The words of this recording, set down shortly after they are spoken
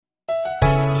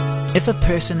If a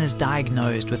person is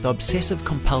diagnosed with obsessive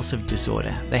compulsive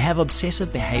disorder, they have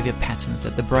obsessive behavior patterns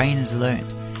that the brain has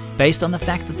learned. Based on the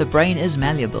fact that the brain is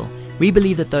malleable, we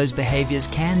believe that those behaviors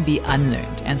can be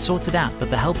unlearned and sorted out with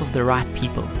the help of the right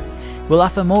people. We'll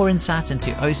offer more insight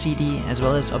into OCD as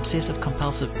well as obsessive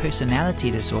compulsive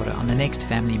personality disorder on the next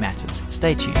Family Matters.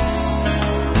 Stay tuned.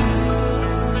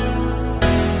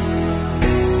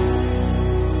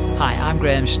 Hi, I'm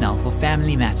Graham Schnell for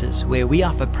Family Matters, where we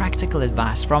offer practical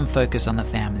advice from Focus on the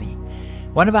Family.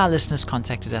 One of our listeners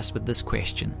contacted us with this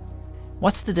question.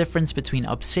 What's the difference between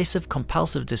obsessive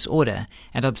compulsive disorder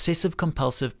and obsessive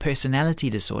compulsive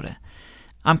personality disorder?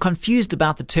 I'm confused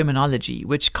about the terminology,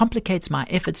 which complicates my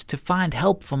efforts to find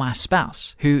help for my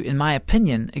spouse, who, in my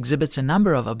opinion, exhibits a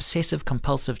number of obsessive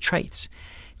compulsive traits.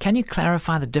 Can you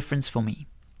clarify the difference for me?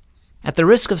 At the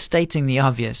risk of stating the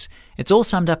obvious, it's all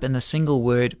summed up in the single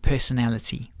word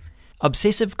personality.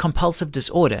 Obsessive compulsive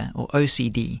disorder, or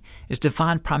OCD, is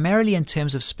defined primarily in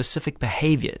terms of specific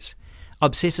behaviors.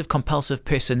 Obsessive compulsive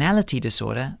personality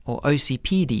disorder, or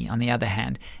OCPD, on the other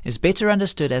hand, is better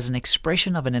understood as an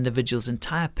expression of an individual's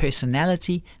entire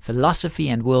personality, philosophy,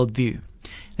 and worldview.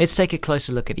 Let's take a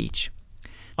closer look at each.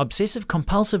 Obsessive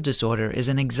compulsive disorder is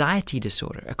an anxiety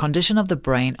disorder, a condition of the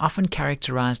brain often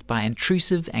characterized by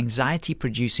intrusive,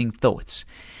 anxiety-producing thoughts.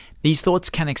 These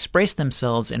thoughts can express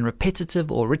themselves in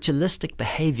repetitive or ritualistic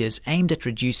behaviors aimed at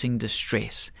reducing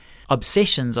distress.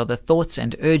 Obsessions are the thoughts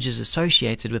and urges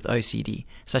associated with OCD,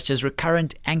 such as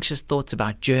recurrent anxious thoughts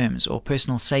about germs or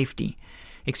personal safety.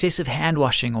 Excessive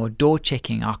hand-washing or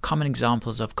door-checking are common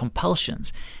examples of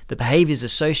compulsions, the behaviors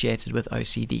associated with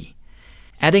OCD.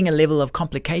 Adding a level of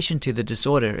complication to the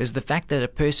disorder is the fact that a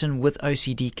person with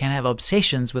OCD can have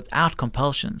obsessions without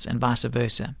compulsions, and vice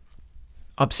versa.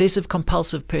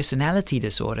 Obsessive-compulsive personality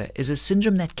disorder is a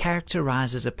syndrome that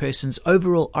characterizes a person's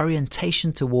overall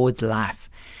orientation towards life.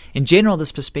 In general,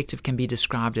 this perspective can be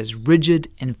described as rigid,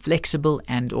 inflexible,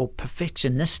 and/or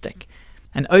perfectionistic.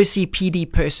 An OCPD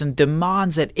person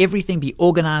demands that everything be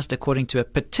organized according to a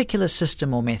particular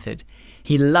system or method.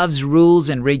 He loves rules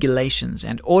and regulations,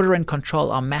 and order and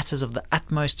control are matters of the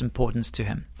utmost importance to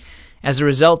him. As a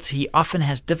result, he often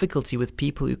has difficulty with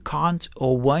people who can't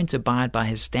or won't abide by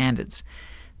his standards.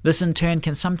 This in turn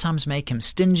can sometimes make him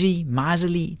stingy,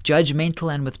 miserly,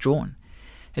 judgmental, and withdrawn.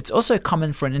 It's also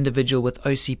common for an individual with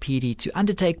OCPD to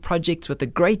undertake projects with a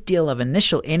great deal of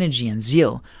initial energy and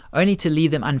zeal, only to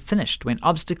leave them unfinished when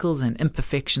obstacles and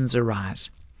imperfections arise.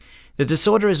 The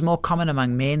disorder is more common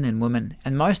among men than women,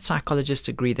 and most psychologists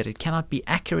agree that it cannot be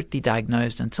accurately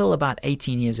diagnosed until about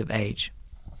 18 years of age.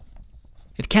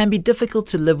 It can be difficult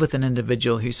to live with an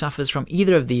individual who suffers from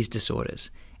either of these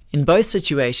disorders. In both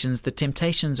situations, the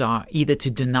temptations are either to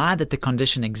deny that the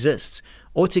condition exists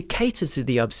or to cater to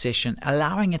the obsession,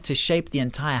 allowing it to shape the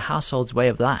entire household's way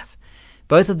of life.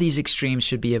 Both of these extremes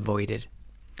should be avoided.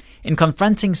 In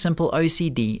confronting simple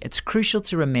OCD, it's crucial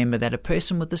to remember that a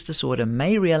person with this disorder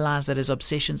may realize that his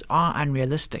obsessions are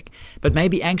unrealistic, but may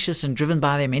be anxious and driven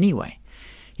by them anyway.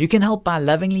 You can help by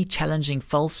lovingly challenging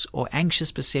false or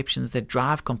anxious perceptions that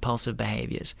drive compulsive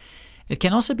behaviors. It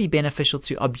can also be beneficial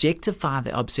to objectify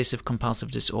the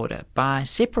obsessive-compulsive disorder by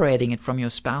separating it from your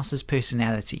spouse's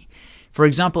personality. For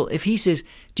example, if he says,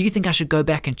 "Do you think I should go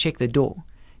back and check the door?"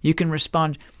 you can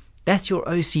respond, "That's your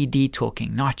OCD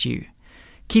talking, not you."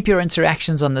 Keep your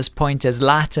interactions on this point as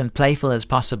light and playful as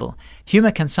possible.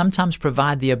 Humor can sometimes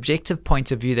provide the objective point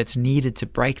of view that's needed to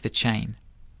break the chain.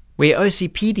 Where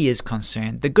OCPD is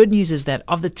concerned, the good news is that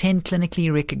of the 10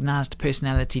 clinically recognized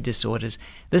personality disorders,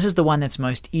 this is the one that's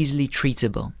most easily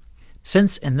treatable.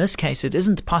 Since, in this case, it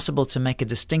isn't possible to make a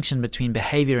distinction between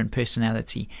behavior and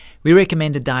personality, we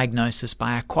recommend a diagnosis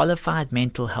by a qualified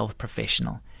mental health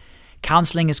professional.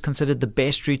 Counseling is considered the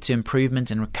best route to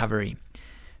improvement and recovery.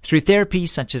 Through therapies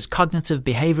such as cognitive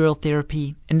behavioral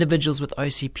therapy, individuals with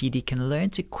OCPD can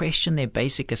learn to question their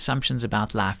basic assumptions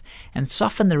about life and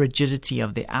soften the rigidity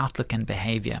of their outlook and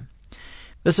behavior.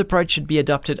 This approach should be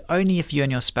adopted only if you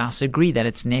and your spouse agree that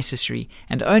it's necessary,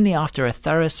 and only after a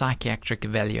thorough psychiatric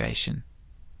evaluation.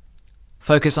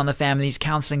 Focus on the Family's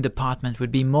counseling department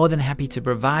would be more than happy to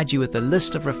provide you with a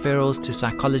list of referrals to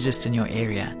psychologists in your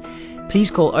area.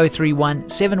 Please call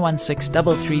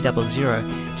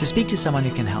 031-716-3300 to speak to someone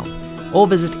who can help, or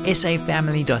visit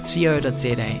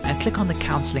safamily.co.za and click on the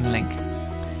counseling link.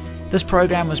 This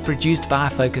program was produced by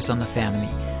Focus on the Family.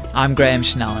 I'm Graham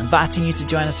Schnell, inviting you to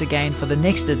join us again for the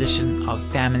next edition of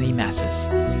Family Matters.